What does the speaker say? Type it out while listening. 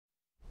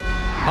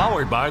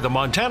Powered by the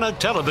Montana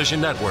Television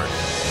Network.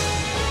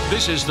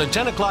 This is the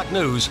 10 o'clock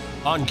news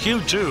on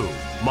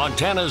Q2,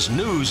 Montana's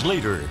news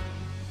leader.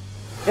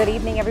 Good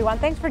evening, everyone.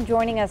 Thanks for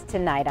joining us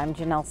tonight. I'm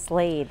Jeanelle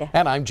Slade.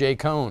 And I'm Jay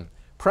Cohn.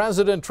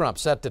 President Trump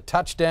set to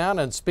touch down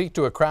and speak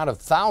to a crowd of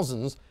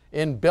thousands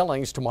in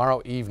Billings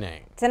tomorrow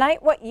evening.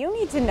 Tonight, what you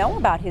need to know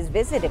about his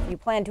visit if you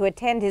plan to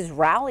attend his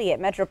rally at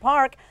Metro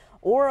Park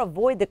or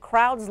avoid the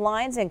crowds,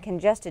 lines, and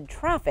congested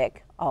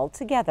traffic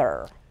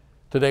altogether.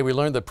 Today, we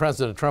learned that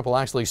President Trump will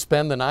actually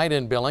spend the night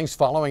in Billings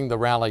following the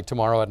rally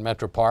tomorrow at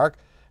Metro Park.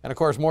 And of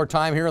course, more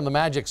time here in the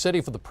Magic City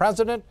for the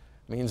president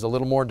means a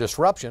little more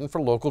disruption for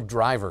local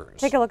drivers.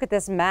 Take a look at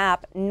this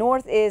map.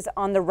 North is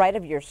on the right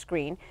of your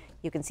screen.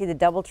 You can see the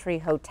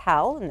DoubleTree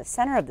Hotel in the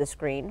center of the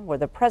screen where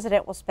the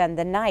president will spend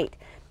the night.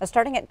 Now,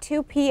 starting at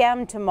 2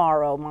 p.m.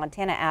 tomorrow,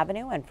 Montana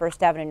Avenue and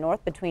 1st Avenue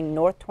North between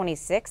North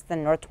 26th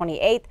and North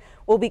 28th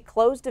will be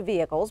closed to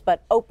vehicles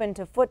but open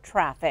to foot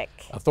traffic.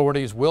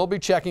 Authorities will be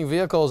checking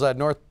vehicles at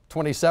North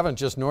 27th,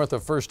 just north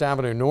of 1st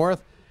Avenue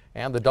North.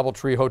 And the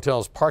DoubleTree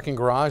Hotel's parking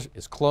garage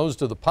is closed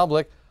to the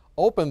public,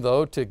 open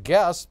though to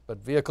guests, but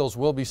vehicles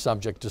will be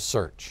subject to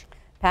search.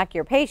 Pack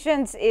your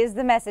patience is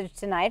the message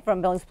tonight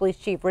from Billings Police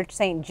Chief Rich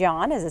St.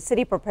 John as the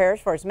city prepares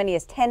for as many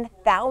as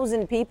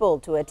 10,000 people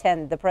to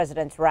attend the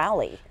president's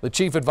rally. The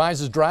chief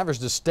advises drivers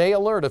to stay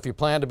alert if you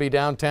plan to be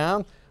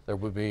downtown. There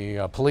will be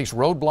police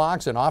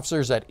roadblocks and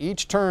officers at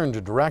each turn to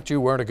direct you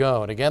where to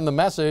go. And again, the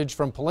message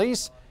from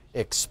police: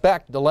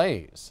 expect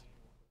delays.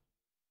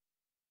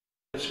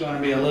 It's going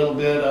to be a little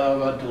bit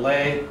of a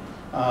delay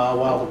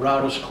while the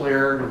route is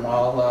cleared and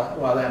while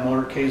that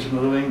motorcade is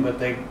moving, but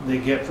they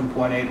get from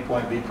point A to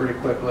point B pretty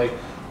quickly,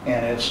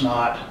 and it's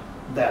not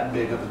that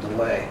big of a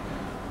delay.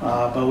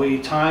 But we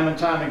time and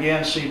time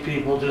again see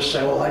people just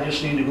say, well, I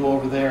just need to go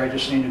over there, I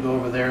just need to go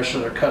over there, so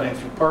they're cutting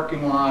through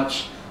parking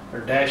lots, they're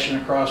dashing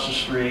across the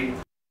street.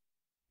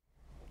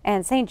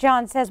 And St.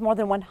 John says more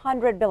than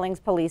 100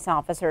 Billings police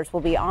officers will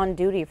be on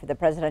duty for the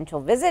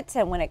presidential visit,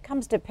 and when it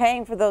comes to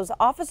paying for those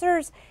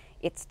officers,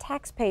 it's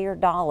taxpayer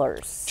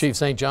dollars. Chief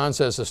St. John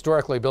says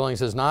historically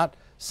Billings has not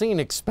seen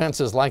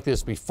expenses like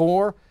this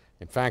before.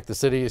 In fact, the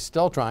city is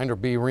still trying to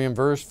be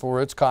reimbursed for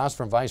its cost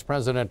from Vice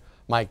President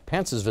Mike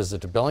Pence's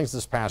visit to Billings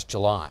this past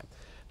July.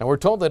 Now, we're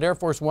told that Air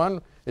Force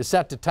One is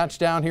set to touch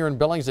down here in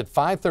Billings at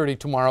 5:30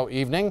 tomorrow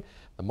evening.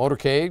 The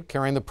motorcade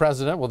carrying the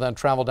president will then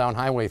travel down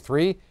Highway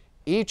 3.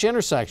 Each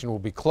intersection will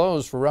be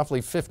closed for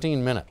roughly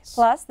 15 minutes.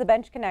 Plus, the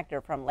bench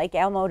connector from Lake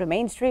Elmo to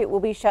Main Street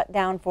will be shut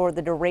down for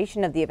the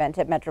duration of the event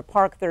at Metro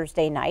Park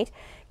Thursday night.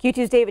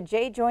 Q2's David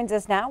Jay joins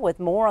us now with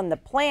more on the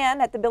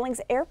plan at the Billings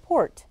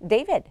Airport.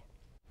 David.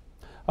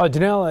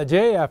 Jeanelle,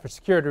 Jay, for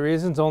security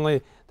reasons,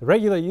 only the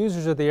regular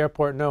users of the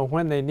airport know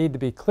when they need to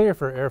be clear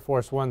for Air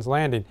Force One's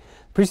landing.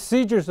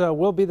 Procedures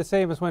will be the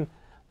same as when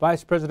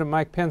Vice President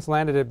Mike Pence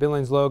landed at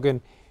Billings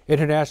Logan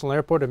International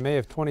Airport in May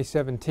of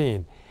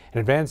 2017. An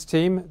advanced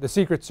team, the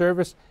Secret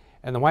Service,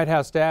 and the White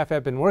House staff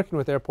have been working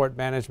with airport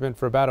management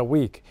for about a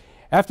week.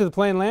 After the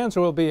plane lands,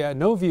 there will be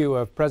no view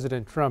of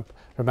President Trump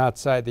from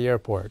outside the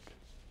airport.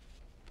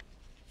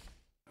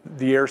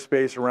 The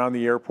airspace around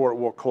the airport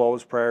will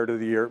close prior to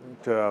the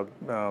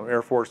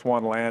Air Force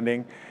One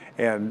landing,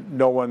 and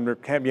there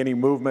can't be any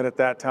movement at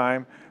that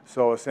time.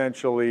 So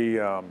essentially,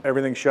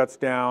 everything shuts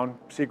down.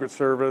 Secret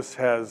Service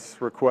has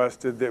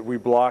requested that we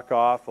block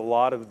off a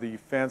lot of the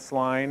fence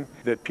line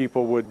that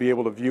people would be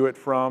able to view it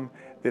from.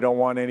 They don't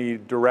want any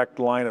direct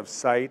line of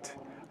sight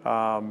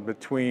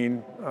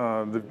between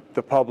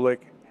the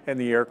public and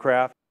the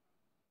aircraft.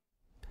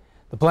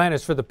 The plan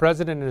is for the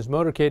president and his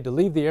motorcade to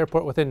leave the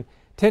airport within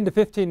 10 to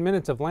 15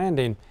 minutes of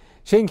landing.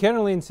 Shane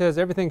Kennerline says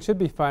everything should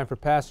be fine for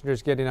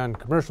passengers getting on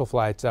commercial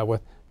flights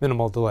with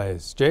minimal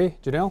delays. Jay,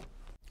 Jeanelle?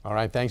 All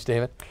right, thanks,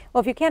 David.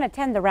 Well, if you can't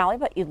attend the rally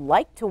but you'd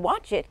like to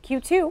watch it,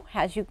 Q2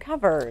 has you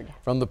covered.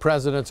 From the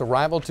president's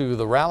arrival to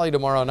the rally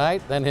tomorrow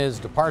night, then his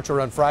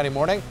departure on Friday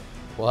morning,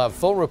 we'll have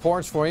full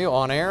reports for you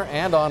on air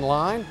and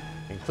online,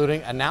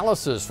 including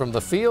analysis from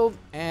the field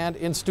and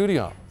in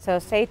studio. So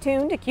stay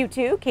tuned to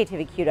Q2,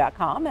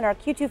 KTVQ.com, and our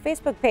Q2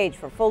 Facebook page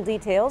for full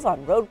details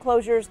on road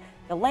closures,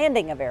 the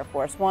landing of Air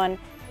Force One,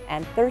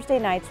 and Thursday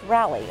night's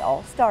rally,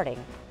 all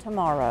starting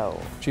tomorrow.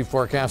 Chief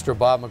Forecaster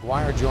Bob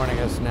McGuire joining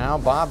us now.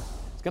 Bob,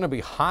 it's going to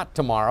be hot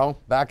tomorrow,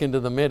 back into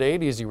the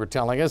mid-80s, you were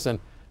telling us, and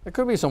there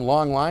could be some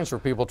long lines for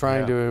people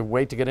trying to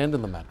wait to get into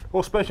the metro.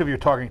 Well, especially if you're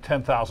talking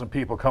 10,000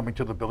 people coming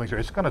to the Billings area.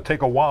 It's going to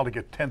take a while to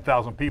get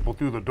 10,000 people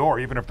through the door,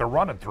 even if they're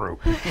running through.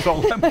 So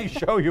let me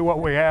show you what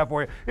we have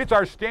for you. It's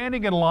our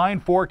standing in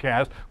line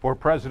forecast for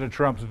President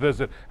Trump's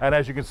visit. And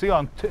as you can see,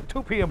 on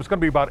 2 p.m. it's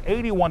going to be about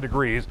 81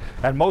 degrees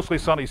and mostly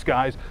sunny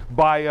skies.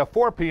 By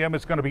 4 p.m.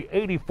 it's going to be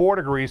 84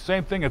 degrees.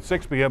 Same thing at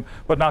 6 p.m.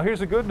 But now here's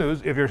the good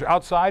news. If you're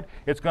outside,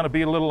 it's going to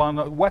be a little on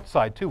the wet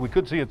side, too. We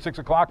could see at 6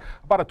 o'clock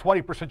about a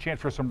 20%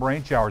 chance for some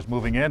rain showers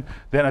moving in.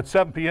 Then at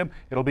 7 p.m.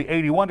 it'll be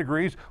 81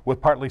 degrees with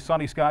partly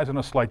sunny skies and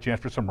a slight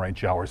chance for some rain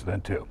showers then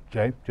too.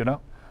 Jay, do you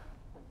know?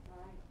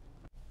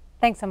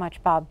 Thanks so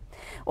much, Bob.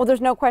 Well,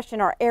 there's no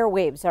question our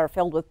airwaves are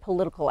filled with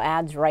political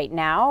ads right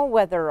now.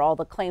 Whether all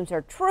the claims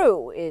are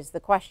true is the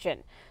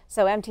question.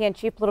 So MTN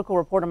chief political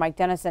reporter Mike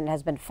Dennison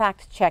has been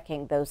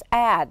fact-checking those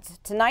ads.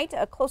 Tonight,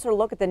 a closer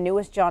look at the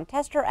newest Jon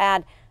Tester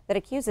ad that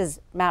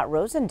accuses Matt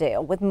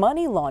Rosendale with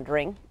money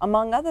laundering,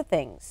 among other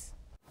things.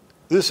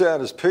 This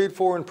ad is paid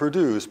for and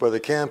produced by the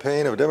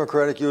campaign of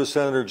Democratic U.S.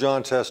 Senator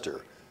Jon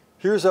Tester.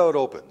 Here's how it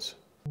opens.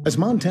 As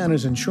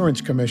Montana's insurance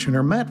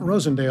commissioner, Matt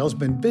Rosendale's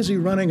been busy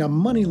running a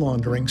money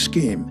laundering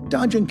scheme,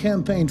 dodging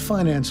campaign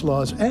finance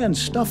laws and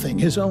stuffing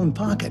his own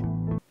pocket.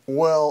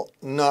 Well,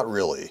 not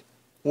really.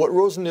 What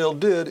Rosendale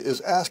did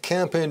is ask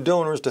campaign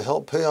donors to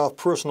help pay off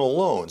personal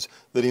loans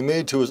that he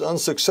made to his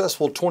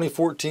unsuccessful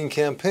 2014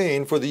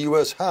 campaign for the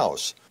U.S.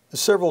 House.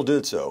 Several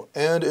did so,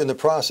 and in the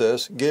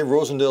process gave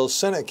Rosendale's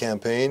Senate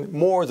campaign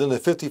more than the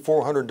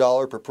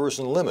 $5,400 per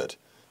person limit.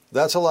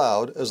 That's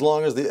allowed as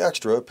long as the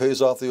extra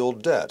pays off the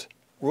old debt.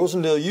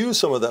 Rosendale used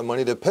some of that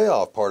money to pay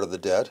off part of the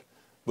debt,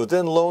 but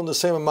then loaned the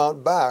same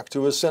amount back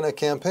to his Senate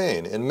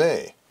campaign in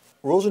May.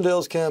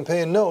 Rosendale's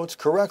campaign notes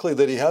correctly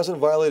that he hasn't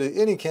violated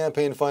any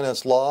campaign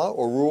finance law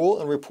or rule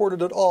and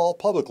reported it all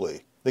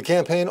publicly. The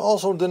campaign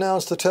also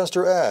denounced the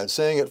Tester ad,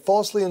 saying it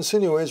falsely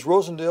insinuates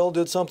Rosendale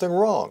did something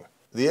wrong.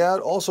 The ad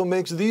also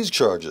makes these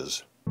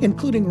charges,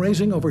 including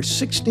raising over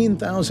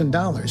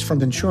 $16,000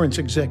 from insurance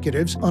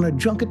executives on a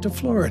junket to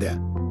Florida.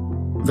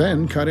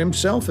 Then cut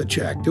himself a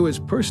check to his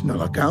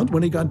personal account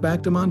when he got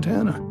back to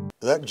Montana.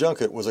 That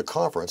junket was a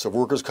conference of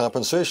workers'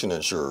 compensation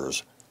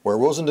insurers, where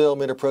Rosendale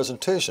made a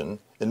presentation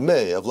in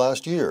May of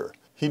last year.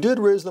 He did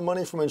raise the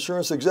money from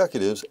insurance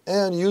executives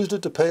and used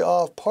it to pay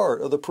off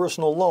part of the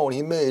personal loan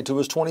he made to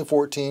his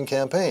 2014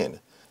 campaign.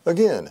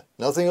 Again,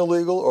 nothing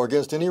illegal or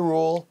against any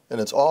rule,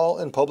 and it's all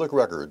in public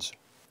records.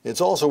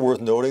 It's also worth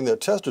noting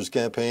that Tester's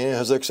campaign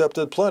has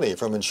accepted plenty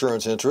from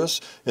insurance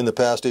interests in the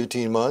past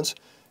 18 months,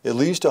 at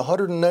least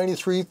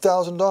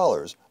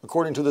 $193,000,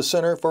 according to the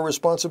Center for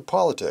Responsive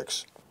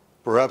Politics.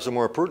 Perhaps a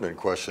more pertinent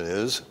question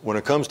is, when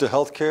it comes to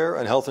health care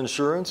and health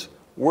insurance,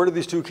 where do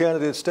these two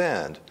candidates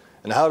stand,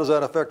 and how does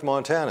that affect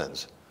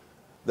Montanans?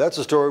 That's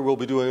a story we'll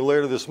be doing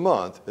later this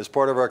month as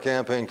part of our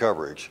campaign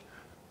coverage.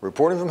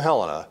 Reporting from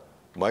Helena,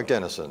 Mike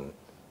Dennison,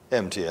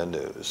 MTN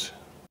News.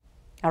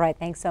 All right,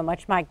 thanks so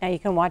much, Mike. Now you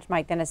can watch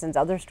Mike Dennison's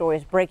other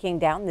stories breaking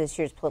down this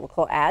year's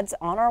political ads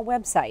on our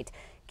website,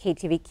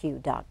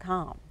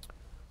 ktvq.com.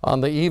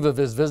 On the eve of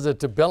his visit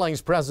to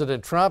Billings,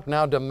 President Trump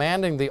now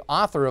demanding the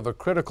author of a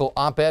critical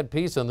op-ed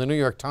piece in the New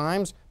York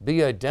Times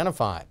be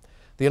identified.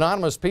 The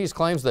anonymous piece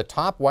claims that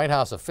top White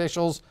House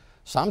officials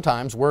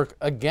sometimes work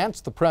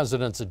against the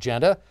president's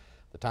agenda.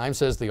 The Times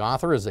says the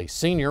author is a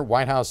senior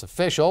White House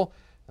official,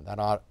 and that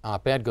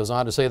op-ed goes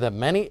on to say that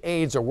many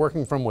aides are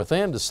working from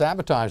within to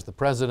sabotage the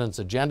president's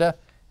agenda,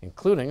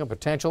 including a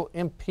potential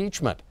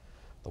impeachment.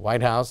 The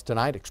White House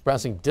tonight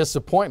expressing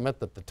disappointment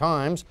that the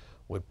Times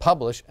would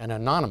publish an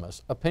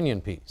anonymous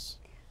opinion piece.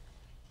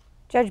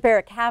 Judge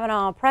Barrett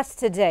Kavanaugh pressed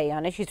today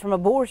on issues from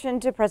abortion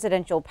to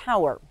presidential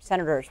power.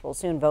 Senators will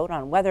soon vote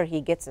on whether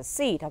he gets a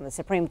seat on the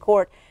Supreme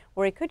Court,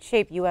 where he could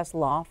shape U.S.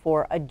 law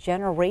for a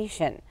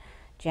generation.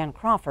 Jan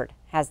Crawford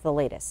has the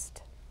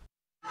latest.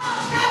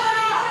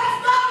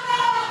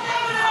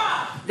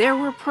 There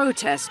were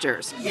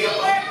protesters,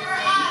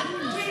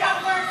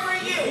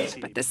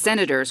 but the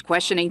senators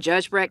questioning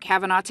Judge Brett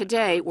Kavanaugh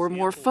today were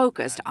more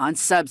focused on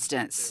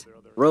substance.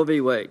 Roe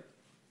v. Wade.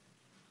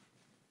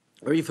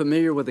 Are you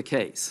familiar with the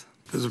case?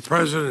 Does the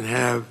president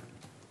have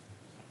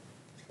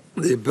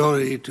the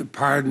ability to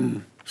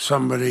pardon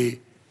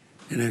somebody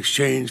in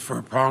exchange for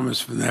a promise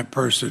from that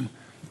person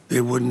they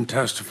wouldn't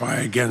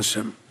testify against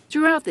him?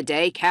 Throughout the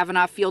day,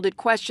 Kavanaugh fielded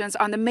questions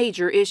on the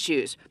major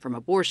issues, from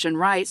abortion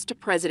rights to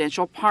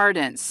presidential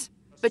pardons.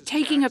 But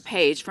taking a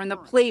page from the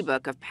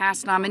playbook of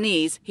past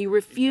nominees, he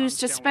refused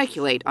to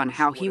speculate on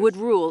how he would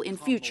rule in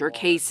future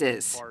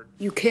cases.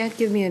 You can't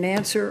give me an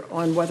answer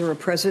on whether a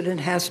president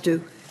has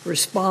to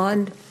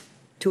respond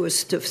to a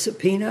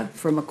subpoena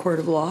from a court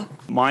of law?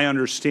 My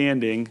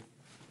understanding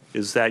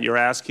is that you're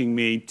asking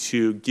me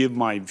to give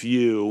my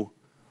view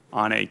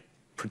on a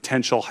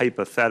potential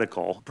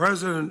hypothetical.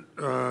 President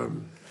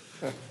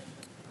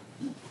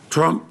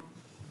Trump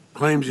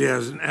claims he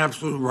has an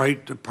absolute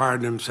right to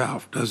pardon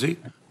himself, does he?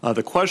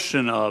 The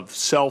question of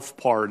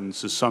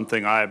self-pardons is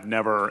something I've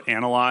never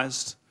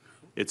analyzed.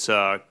 It's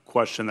a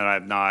question that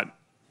I've not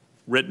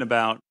written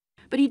about.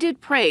 But he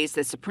did praise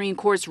the Supreme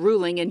Court's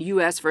ruling in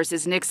U.S.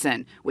 versus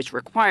Nixon, which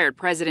required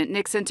President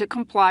Nixon to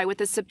comply with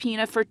a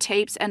subpoena for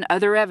tapes and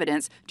other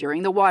evidence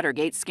during the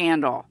Watergate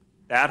scandal.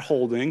 That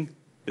holding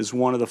is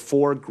one of the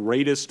 4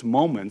 greatest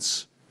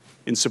moments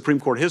in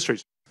Supreme Court history.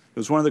 It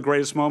was one of the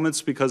greatest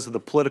moments because of the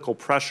political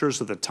pressures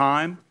of the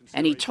time.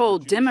 And he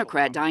told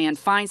Democrat Dianne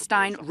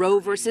Feinstein Roe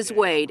versus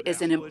Wade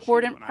is an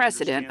important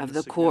precedent of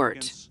the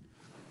court.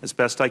 As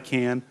best I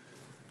can,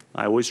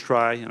 I always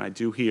try, and I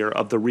do here,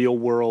 of the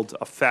real-world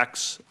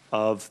effects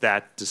of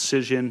that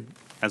decision,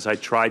 as I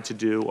tried to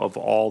do of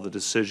all the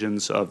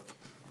decisions of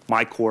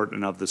my court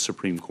and of the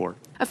Supreme Court.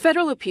 A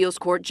federal appeals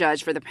court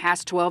judge for the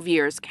past 12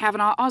 years,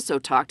 Kavanaugh also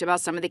talked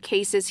about some of the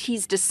cases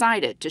he's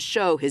decided to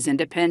show his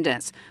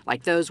independence,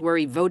 like those where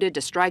he voted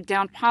to strike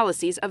down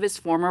policies of his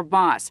former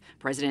boss,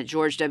 President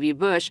George W.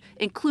 Bush,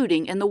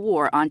 including in the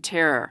war on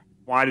terror.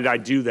 Why did I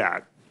do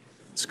that?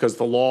 It's because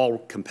the law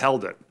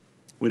compelled it.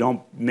 We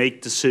don't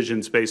make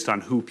decisions based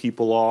on who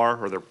people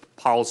are or their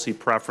policy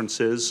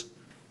preferences.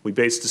 We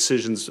base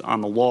decisions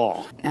on the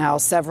law. Now,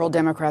 several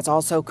Democrats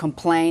also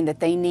complained that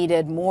they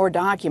needed more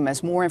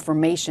documents, more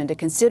information to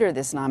consider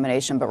this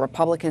nomination, but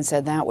Republicans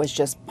said that was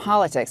just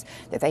politics,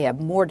 that they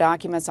have more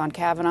documents on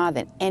Kavanaugh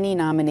than any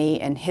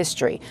nominee in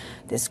history.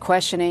 This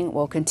questioning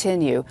will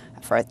continue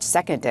for a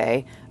second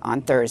day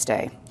on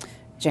Thursday.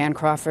 Jan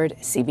Crawford,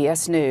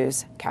 CBS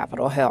News,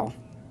 Capitol Hill.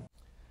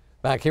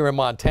 Back here in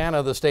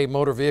Montana, the State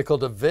Motor Vehicle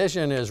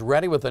Division is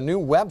ready with a new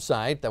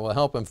website that will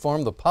help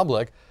inform the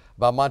public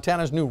about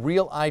Montana's new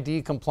Real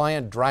ID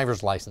compliant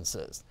driver's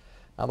licenses.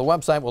 Now, the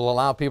website will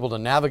allow people to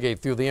navigate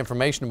through the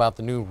information about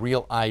the new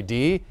Real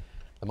ID.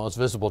 The most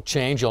visible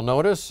change you'll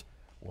notice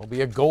will be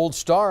a gold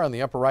star on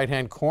the upper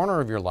right-hand corner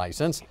of your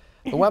license.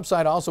 The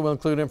website also will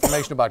include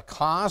information about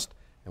cost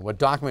and what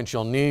documents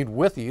you'll need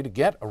with you to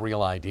get a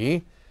Real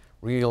ID.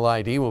 Real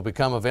ID will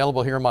become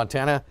available here in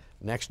Montana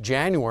next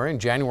January, in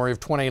January of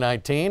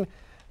 2019.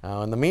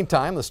 In the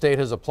meantime, the state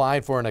has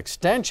applied for an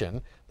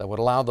extension that would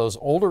allow those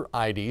older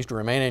IDs to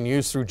remain in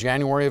use through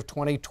January of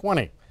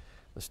 2020.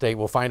 The state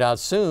will find out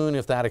soon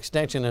if that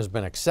extension has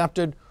been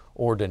accepted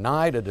or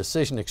denied, a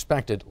decision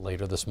expected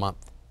later this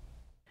month.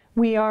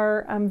 We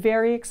are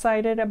very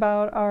excited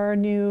about our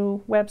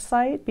new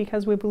website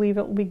because we believe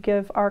it will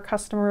give our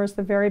customers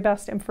the very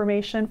best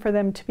information for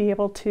them to be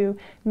able to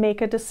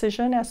make a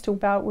decision as to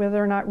about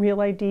whether or not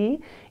Real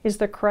ID is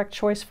the correct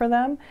choice for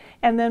them,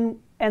 and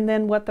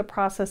then what the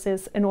process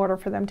is in order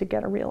for them to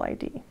get a Real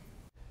ID.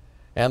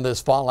 And this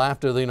fall,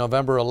 after the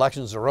November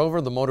elections are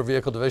over, the Motor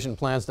Vehicle Division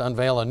plans to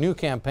unveil a new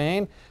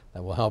campaign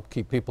that will help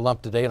keep people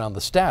up to date on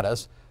the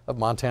status of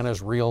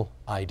Montana's Real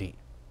ID.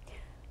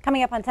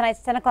 Coming up on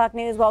tonight's 10 o'clock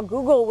news, while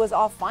Google was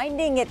off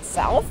finding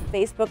itself,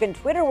 Facebook and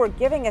Twitter were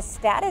giving a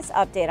status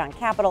update on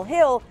Capitol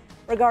Hill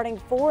regarding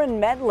foreign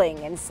meddling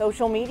in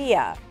social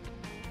media.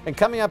 And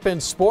coming up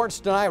in sports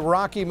tonight,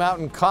 Rocky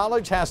Mountain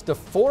College has to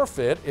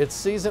forfeit its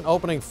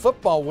season-opening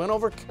football win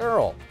over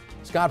Carroll.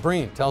 Scott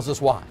Breen tells us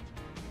why.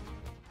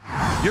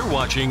 You're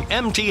watching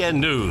MTN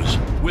News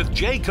with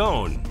Jay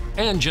Cohn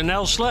and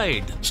Jeanelle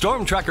Slade.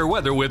 Storm Tracker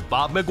weather with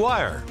Bob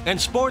McGuire.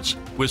 And sports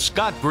with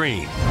Scott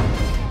Breen.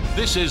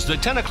 This is the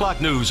 10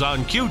 o'clock news on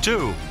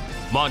Q2,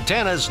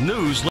 Montana's news.